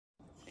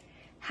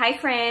Hi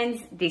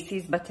friends, this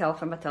is Batel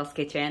from Batel's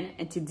Kitchen,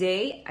 and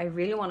today I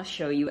really want to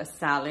show you a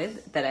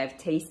salad that I've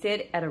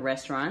tasted at a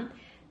restaurant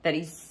that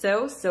is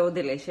so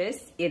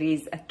delicious. It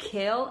is a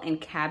kale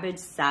and cabbage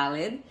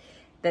salad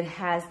that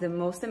has the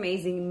most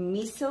amazing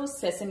miso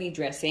sesame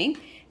dressing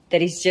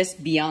that is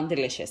just beyond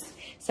delicious.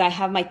 So I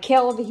have my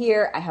kale over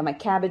here, I have my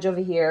cabbage over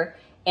here,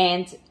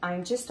 and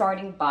I'm just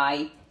starting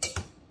by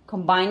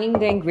combining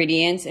the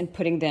ingredients and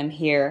putting them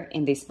here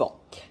in this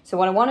bowl. So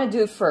what I want to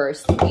do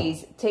first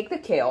is take the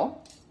kale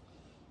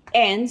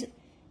and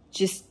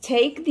just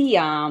take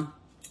the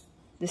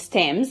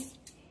stems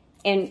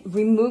and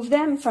remove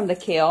them from the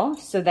kale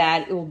so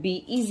that it will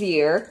be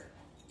easier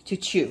to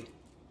chew,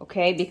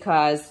 okay?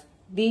 Because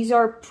these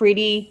are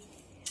pretty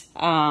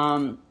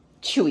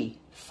chewy,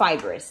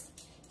 fibrous.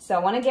 So I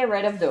want to get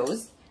rid of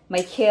those.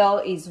 My kale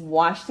is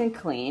washed and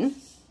clean.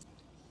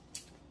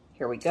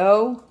 Here we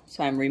go.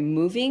 So I'm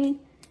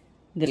removing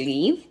the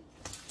leaf.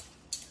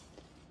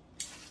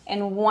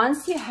 And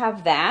once you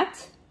have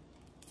that,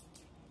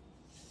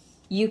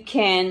 you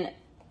can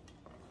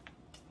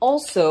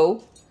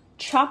also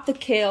chop the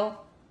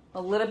kale a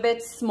little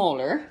bit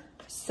smaller.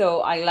 So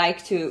I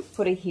like to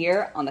put it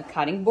here on the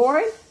cutting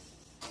board,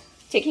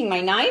 taking my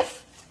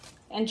knife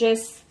and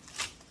just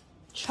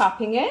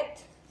chopping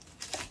it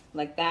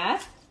like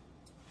that.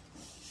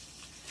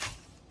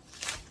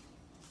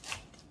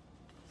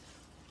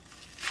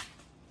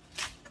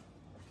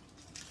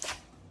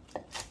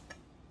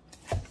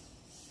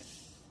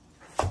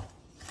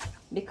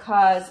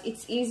 Because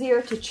it's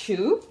easier to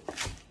chew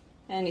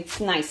and it's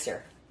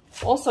nicer.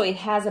 Also, it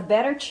has a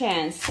better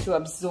chance to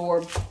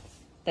absorb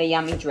the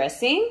yummy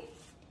dressing.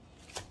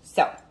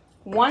 So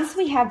once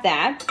we have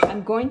that,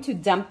 I'm going to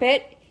dump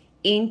it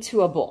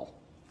into a bowl.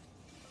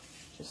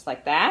 Just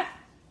like that.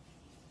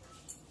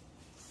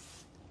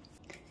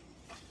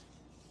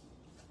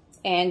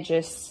 And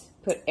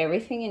just put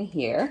everything in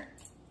here.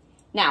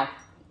 Now,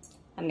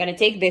 I'm gonna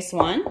take this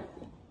one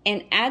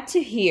and add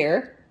to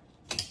here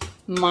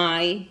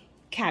my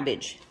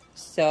cabbage.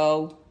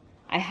 So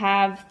I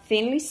have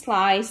thinly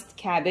sliced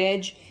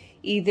cabbage,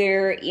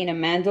 either in a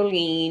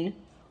mandolin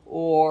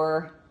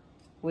or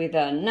with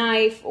a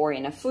knife or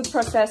in a food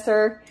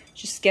processor.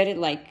 Just get it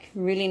like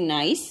really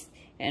nice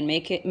and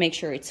make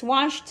sure it's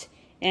washed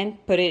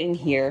and put it in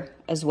here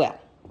as well.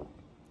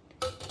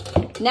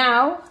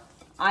 Now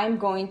I'm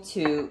going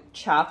to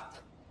chop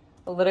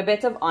a little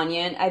bit of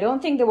onion. I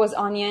don't think there was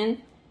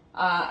onion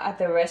at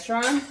the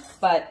restaurant,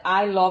 but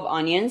I love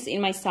onions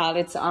in my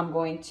salad, so I'm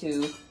going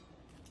to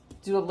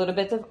do a little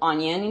bit of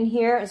onion in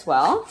here as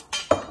well.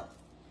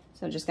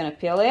 So I'm just gonna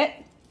peel it.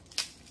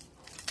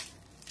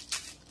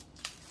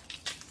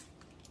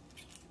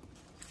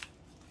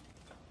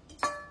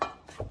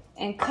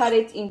 And cut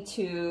it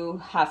into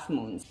half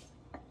moons.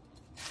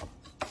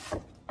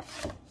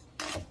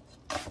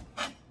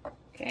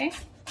 Okay.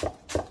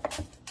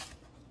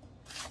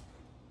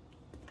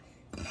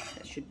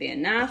 That should be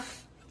enough.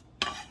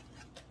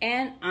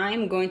 And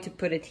I'm going to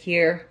put it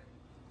here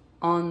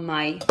on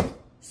my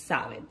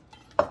salad.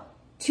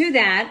 To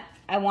that,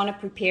 I want to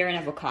prepare an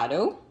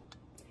avocado.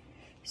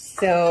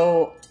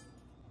 So,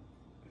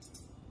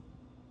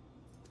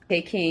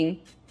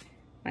 taking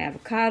my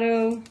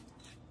avocado,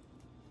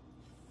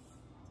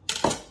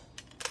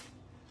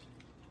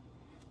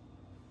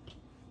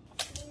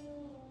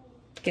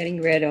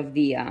 getting rid of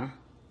the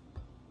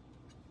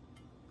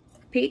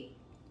pit,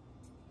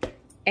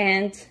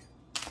 and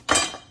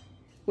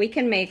we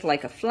can make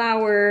like a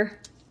flour,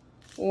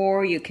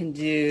 or you can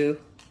do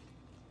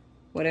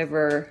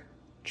whatever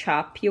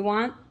chop you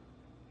want.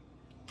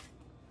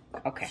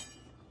 Okay,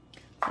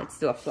 let's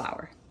do a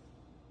flour.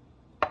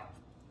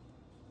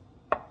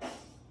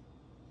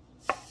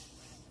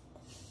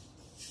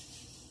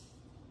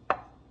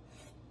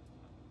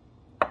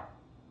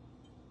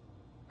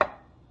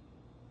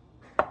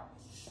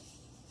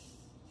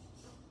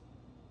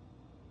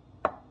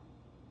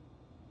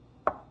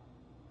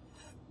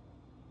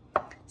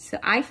 So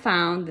I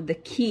found that the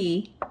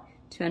key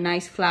to a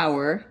nice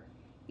flour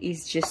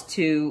is just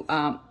to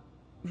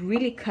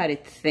really cut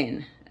it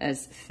thin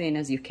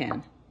as you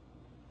can.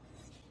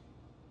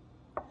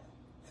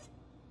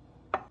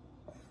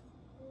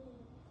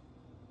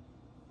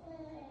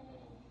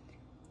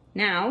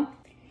 Now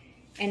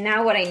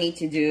what I need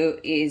to do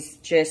is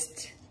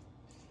just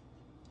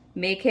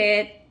make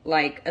it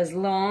like as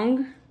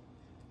long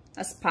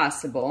as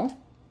possible.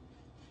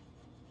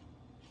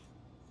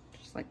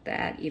 Just like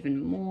that,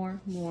 even more.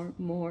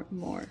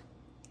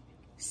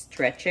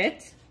 Stretch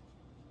it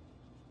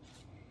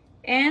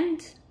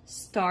and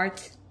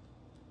start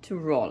to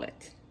roll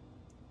it.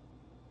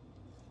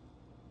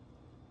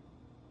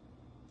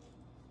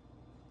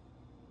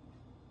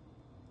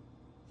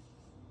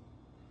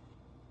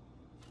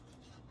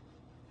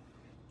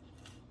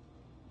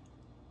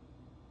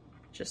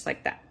 Just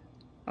like that.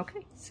 Okay,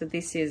 so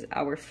this is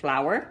our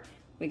flour.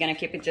 We're gonna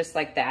keep it just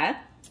like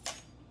that.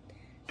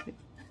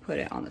 Put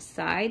it on the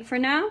side for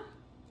now.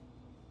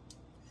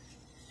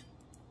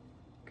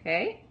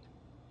 Okay.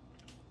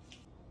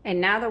 And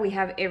now that we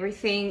have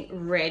everything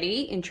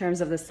ready in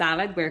terms of the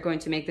salad, we're going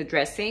to make the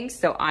dressing.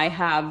 So I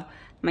have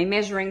my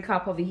measuring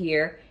cup over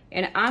here,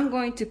 and I'm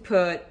going to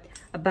put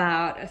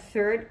about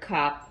 1/3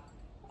 cup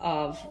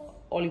of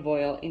olive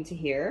oil into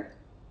here,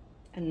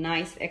 a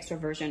nice extra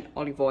virgin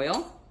olive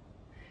oil.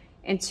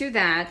 And to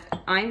that,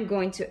 I'm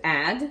going to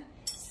add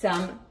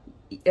some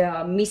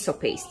miso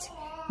paste.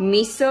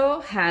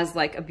 Miso has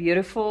like a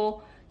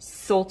beautiful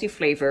salty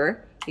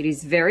flavor. It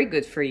is very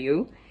good for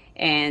you,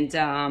 and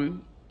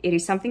it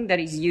is something that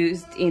is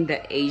used in the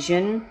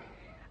Asian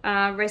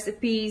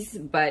recipes,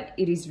 but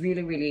it is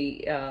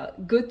really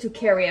good to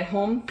carry at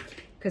home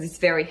because it's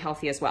very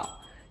healthy as well.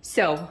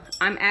 So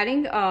I'm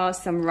adding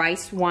some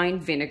rice wine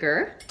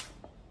vinegar.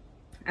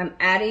 I'm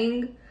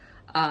adding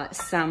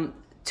some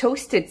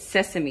toasted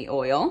sesame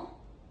oil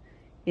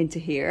into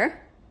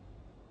here.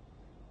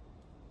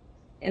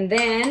 And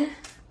then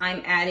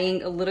I'm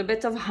adding a little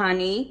bit of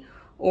honey,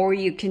 or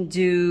you can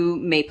do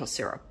maple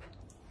syrup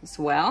as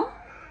well,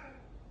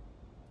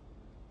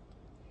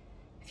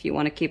 if you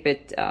want to keep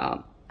it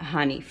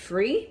honey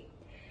free.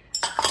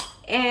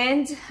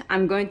 And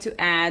I'm going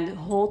to add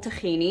whole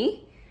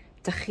tahini.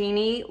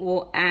 Tahini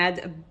will add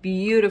a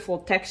beautiful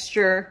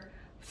texture,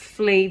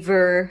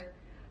 flavor,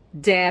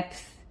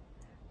 depth,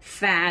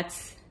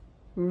 fats,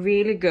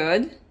 really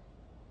good.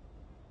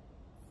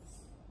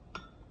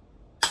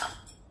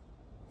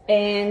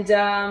 And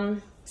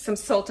some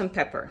salt and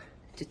pepper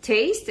to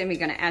taste, and we're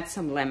gonna add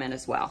some lemon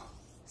as well.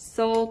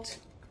 Salt,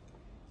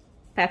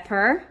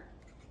 pepper,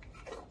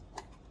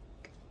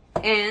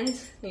 and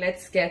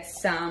let's get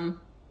some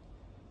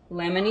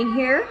lemon in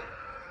here.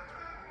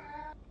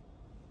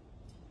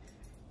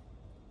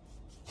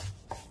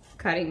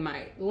 Cutting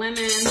my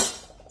lemon.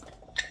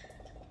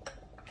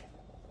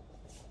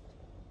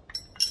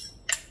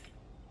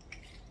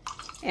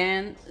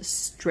 And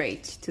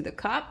straight to the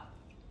cup.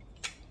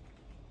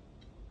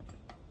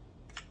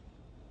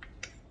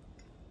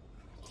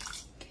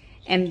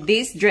 And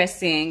this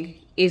dressing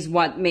is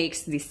what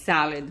makes this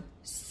salad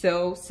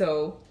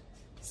so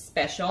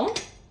special.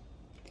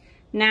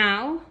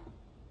 Now,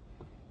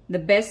 the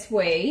best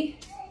way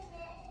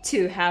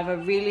to have a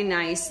really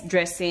nice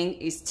dressing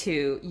is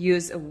to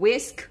use a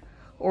whisk,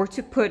 or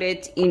to put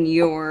it in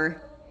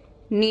your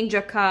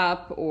Ninja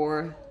cup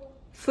or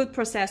food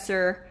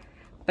processor.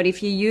 But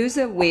if you use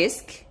a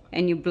whisk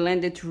and you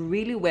blend it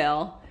really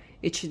well,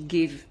 it should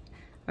give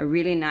a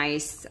really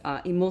nice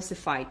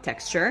emulsified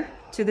texture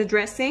to the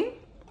dressing.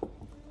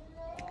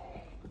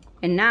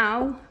 And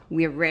now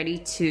we're ready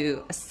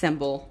to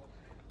assemble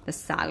the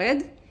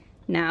salad.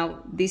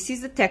 Now, this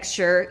is the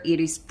texture. It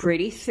is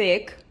pretty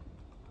thick,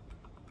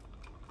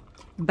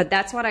 but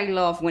that's what I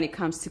love when it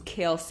comes to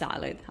kale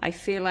salad. I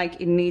feel like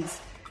it needs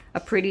a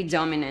pretty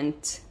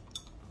dominant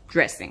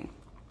dressing.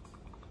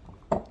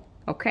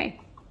 Okay,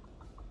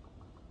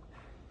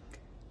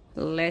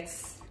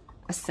 let's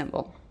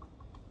assemble.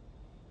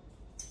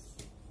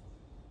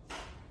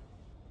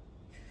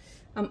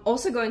 I'm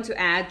also going to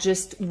add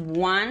just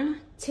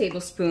 1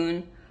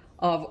 tablespoon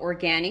of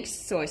organic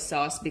soy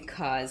sauce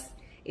because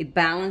it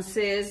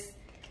balances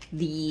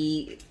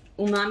the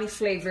umami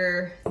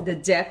flavor, the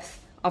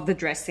depth of the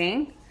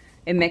dressing.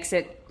 It makes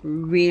it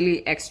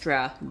really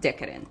extra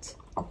decadent.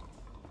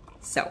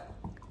 So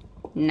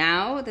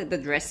now that the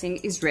dressing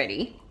is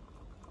ready,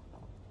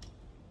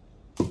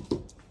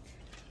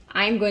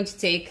 I'm going to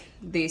take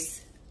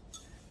this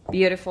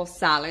beautiful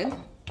salad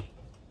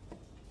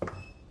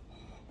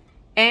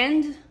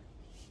and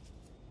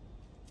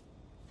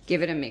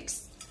give it a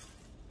mix.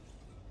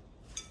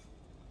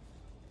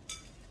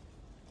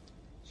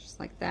 Just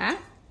like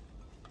that.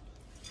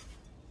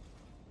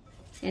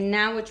 And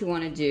now what you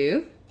want to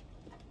do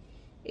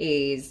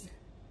is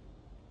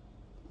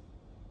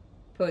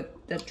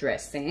put the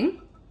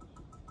dressing.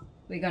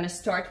 We're going to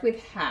start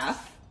with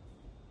half.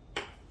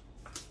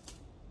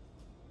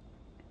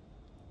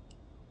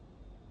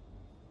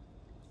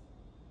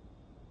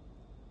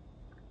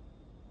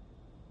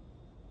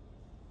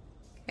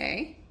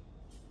 Okay.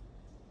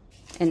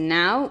 And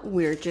now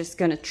we're just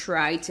gonna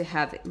try to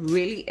have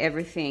really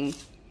everything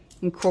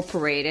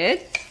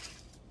incorporated.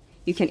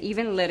 You can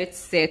even let it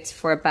sit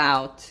for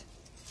about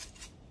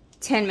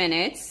 10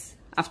 minutes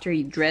after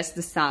you dress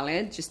the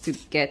salad, just to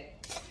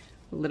get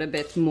a little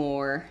bit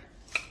more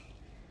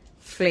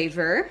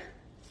flavor.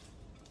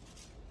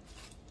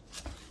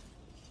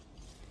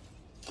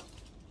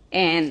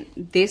 And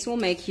this will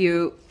make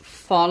you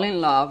fall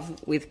in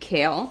love with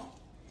kale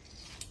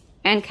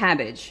and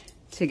cabbage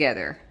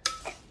together.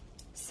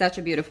 Such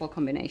a beautiful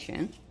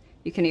combination.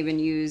 You can even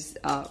use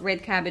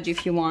red cabbage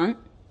if you want.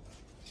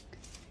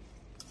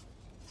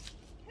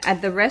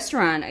 At the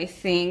restaurant, I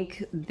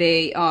think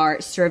they are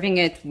serving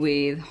it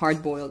with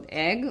hard-boiled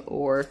egg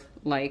or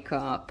like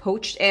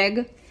poached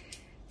egg,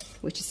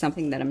 which is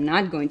something that I'm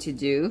not going to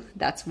do.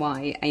 That's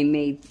why I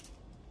made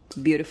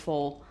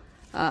beautiful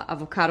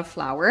avocado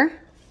flour.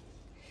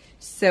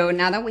 So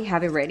now that we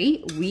have it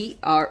ready, we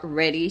are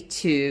ready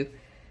to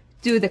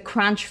do the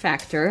crunch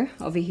factor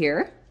over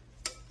here.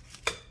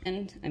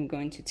 And I'm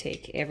going to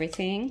take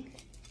everything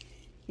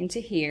into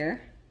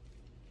here.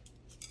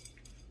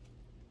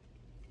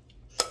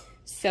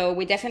 So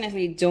we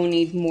definitely don't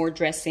need more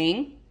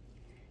dressing.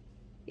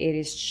 It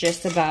is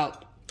just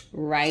about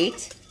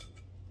right.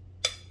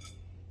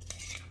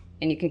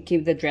 And you can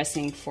keep the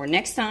dressing for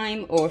next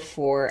time or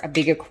for a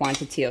bigger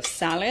quantity of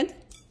salad.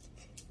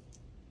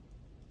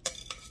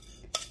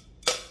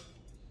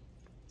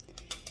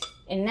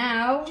 And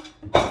now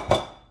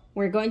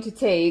we're going to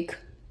take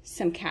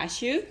some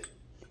cashew,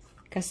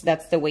 because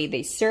that's the way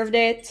they served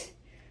it,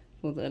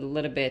 with a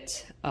little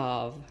bit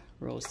of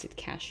roasted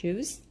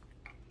cashews.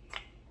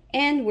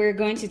 And we're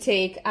going to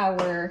take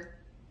our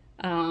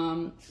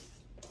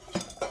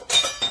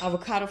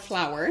avocado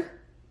flour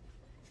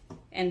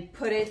and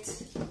put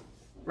it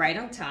right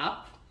on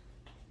top,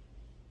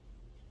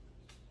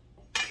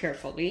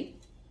 carefully.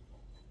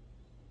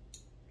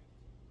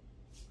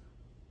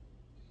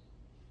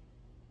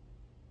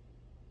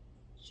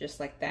 Just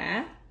like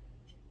that.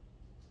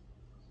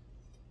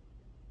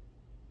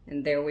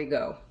 And there we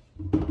go.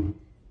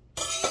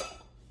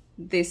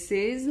 This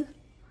is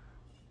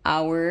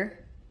our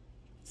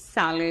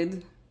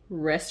salad,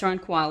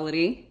 restaurant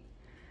quality,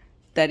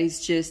 that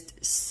is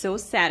just so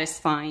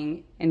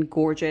satisfying and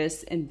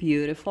gorgeous and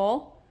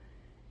beautiful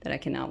that I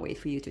cannot wait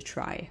for you to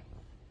try.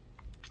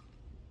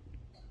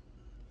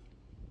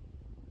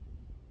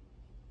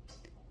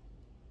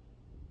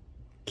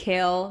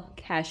 Kale,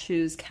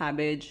 cashews,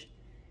 cabbage.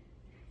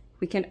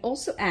 We can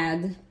also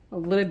add a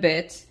little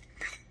bit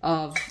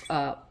of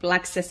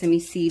black sesame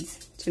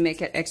seeds to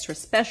make it extra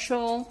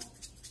special.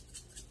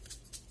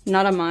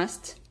 Not a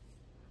must,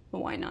 but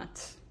why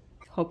not?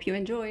 Hope you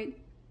enjoyed.